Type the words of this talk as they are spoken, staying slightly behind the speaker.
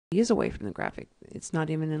is away from the graphic. It's not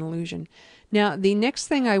even an illusion. Now, the next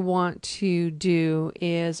thing I want to do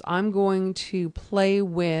is I'm going to play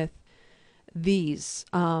with these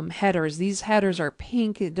headers. These headers are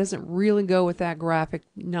pink. It doesn't really go with that graphic,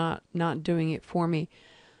 not doing it for me.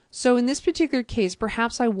 So in this particular case,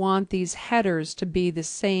 perhaps I want these headers to be the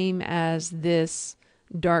same as this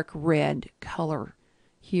dark red color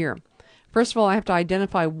here. First of all, I have to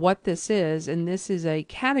identify what this is, and this is a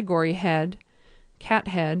category head, cat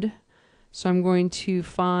head. So I'm going to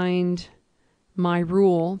find my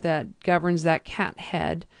rule that governs that cat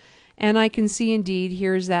head. And I can see indeed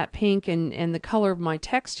here's that pink, and the color of my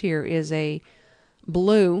text here is a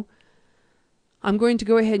blue. I'm going to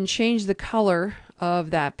go ahead and change the color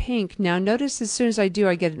of that pink. Now notice as soon as I do,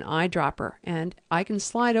 I get an eyedropper, and I can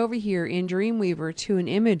slide over here in Dreamweaver to an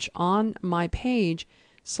image on my page,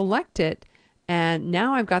 select it, and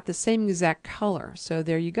now I've got the same exact color. So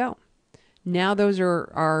there you go. Now those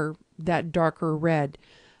are that darker red.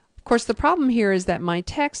 Of course, the problem here is that my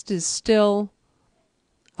text is still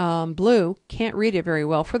blue. Can't read it very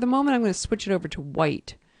well. For the moment, I'm going to switch it over to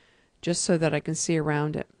white just so that I can see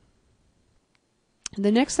around it.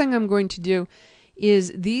 The next thing I'm going to do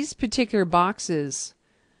is these particular boxes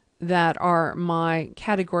that are my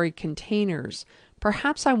category containers.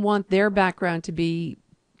 Perhaps I want their background to be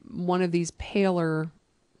one of these paler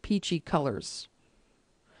peachy colors.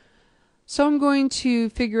 So I'm going to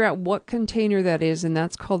figure out what container that is, and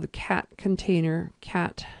that's called the cat container,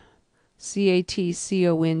 cat,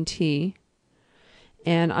 C-A-T-C-O-N-T.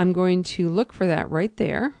 And I'm going to look for that right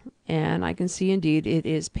there, and I can see indeed it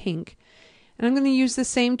is pink. And I'm going to use the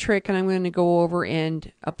same trick, and I'm going to go over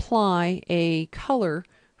and apply a color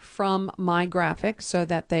from my graphic so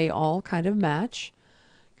that they all kind of match.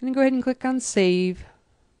 I'm going to go ahead and click on Save.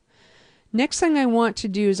 Next thing I want to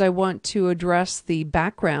do is I want to address the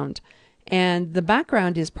background. And the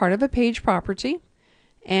background is part of a page property.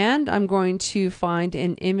 And I'm going to find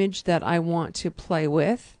an image that I want to play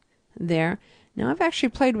with there. Now I've actually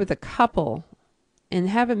played with a couple and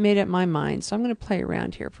haven't made up my mind, so I'm going to play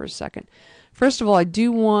around here for a second. First of all, I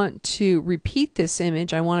do want to repeat this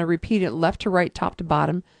image. I want to repeat it left to right, top to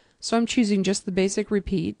bottom. So I'm choosing just the basic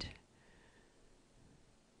repeat.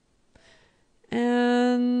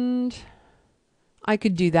 And I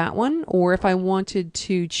could do that one, or if I wanted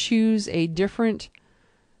to choose a different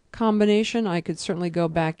combination, I could certainly go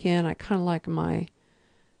back in. I kind of like my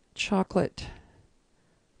chocolate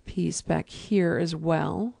piece back here as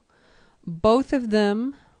well. Both of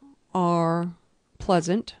them are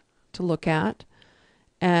pleasant to look at,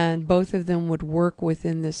 and both of them would work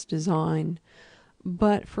within this design.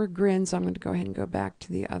 But for grins, I'm going to go ahead and go back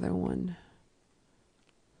to the other one.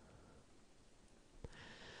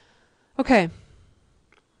 Okay.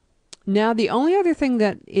 Now the only other thing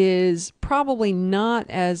that is probably not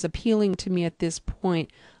as appealing to me at this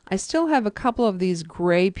point, I still have a couple of these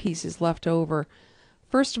gray pieces left over.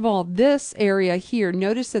 First of all, this area here,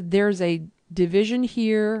 notice that there's a division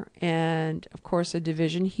here and of course a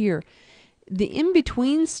division here. The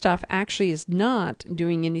in-between stuff actually is not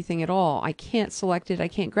doing anything at all. I can't select it, I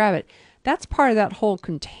can't grab it. That's part of that whole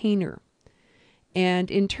container. And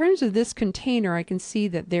in terms of this container, I can see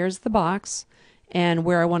that there's the box, and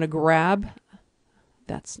where I want to grab,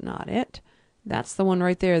 that's not it. That's the one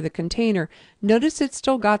right there, the container. Notice it's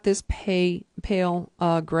still got this pale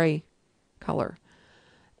gray color.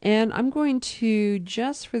 And I'm going to,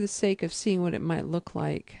 just for the sake of seeing what it might look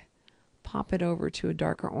like, pop it over to a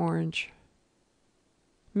darker orange.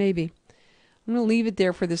 Maybe. I'm going to leave it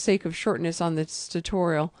there for the sake of shortness on this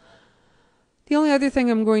tutorial. The only other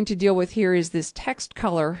thing I'm going to deal with here is this text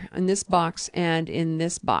color in this box and in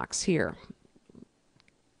this box here.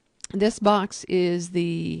 This box is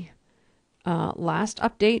the last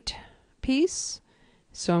update piece.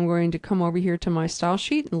 So I'm going to come over here to my style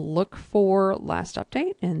sheet and look for last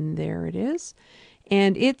update, and there it is.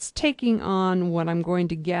 And it's taking on what I'm going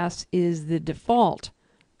to guess is the default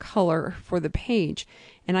color for the page.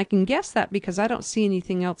 And I can guess that because I don't see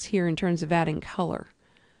anything else here in terms of adding color.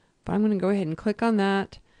 But I'm going to go ahead and click on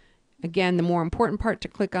that. Again, the more important part to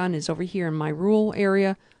click on is over here in my rule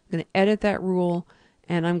area. I'm going to edit that rule,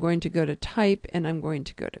 and I'm going to go to type, and I'm going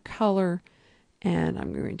to go to color, and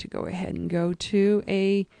I'm going to go ahead and go to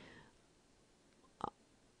I'm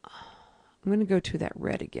going to go to that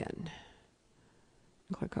red again.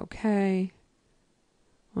 Click OK.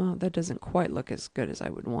 Well, that doesn't quite look as good as I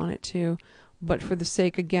would want it to. But for the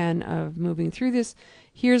sake, again, of moving through this,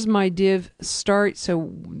 here's my div start.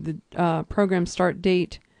 So the program start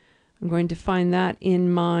date, I'm going to find that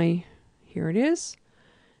in my, here it is.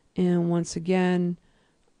 And once again,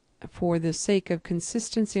 for the sake of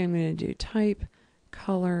consistency, I'm going to do type,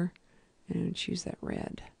 color, and choose that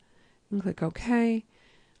red. And click OK.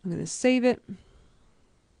 I'm going to save it.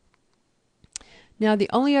 Now the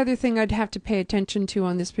only other thing I'd have to pay attention to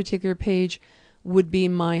on this particular page would be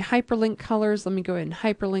my hyperlink colors. Let me go ahead and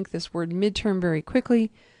hyperlink this word midterm very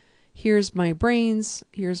quickly. Here's my brains.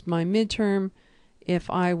 Here's my midterm. If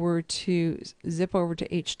I were to zip over to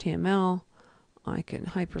HTML, I can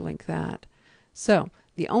hyperlink that. So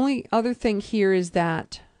the only other thing here is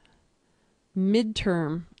that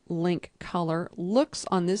midterm link color looks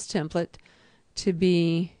on this template to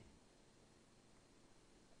be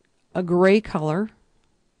a gray color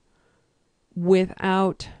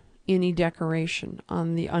without any decoration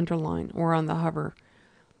on the underline or on the hover.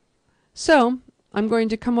 So I'm going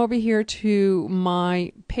to come over here to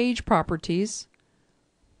my page properties,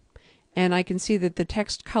 and I can see that the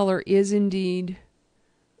text color is indeed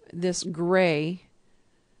this gray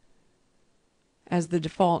as the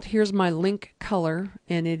default. Here's my link color,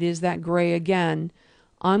 and it is that gray again.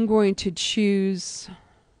 I'm going to choose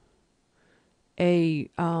a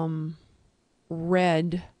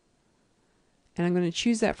red, and I'm going to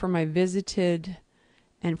choose that for my visited,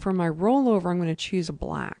 and for my rollover I'm going to choose a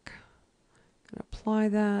black. I'm going to apply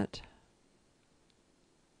that.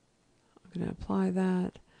 I'm going to apply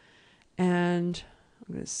that, and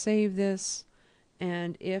I'm going to save this,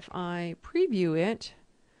 and if I preview it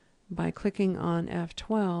by clicking on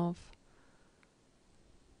F12,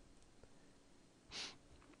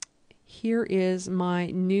 here is my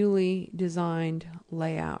newly designed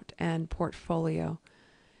layout and portfolio.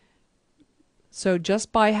 So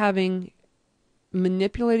just by having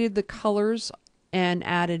manipulated the colors and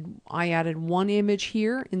I added one image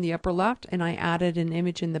here in the upper left, and I added an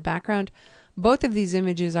image in the background. Both of these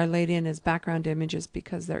images I laid in as background images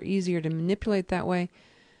because they're easier to manipulate that way.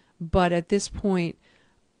 But at this point,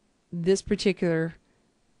 this particular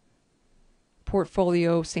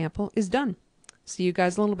portfolio sample is done. See you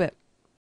guys in a little bit.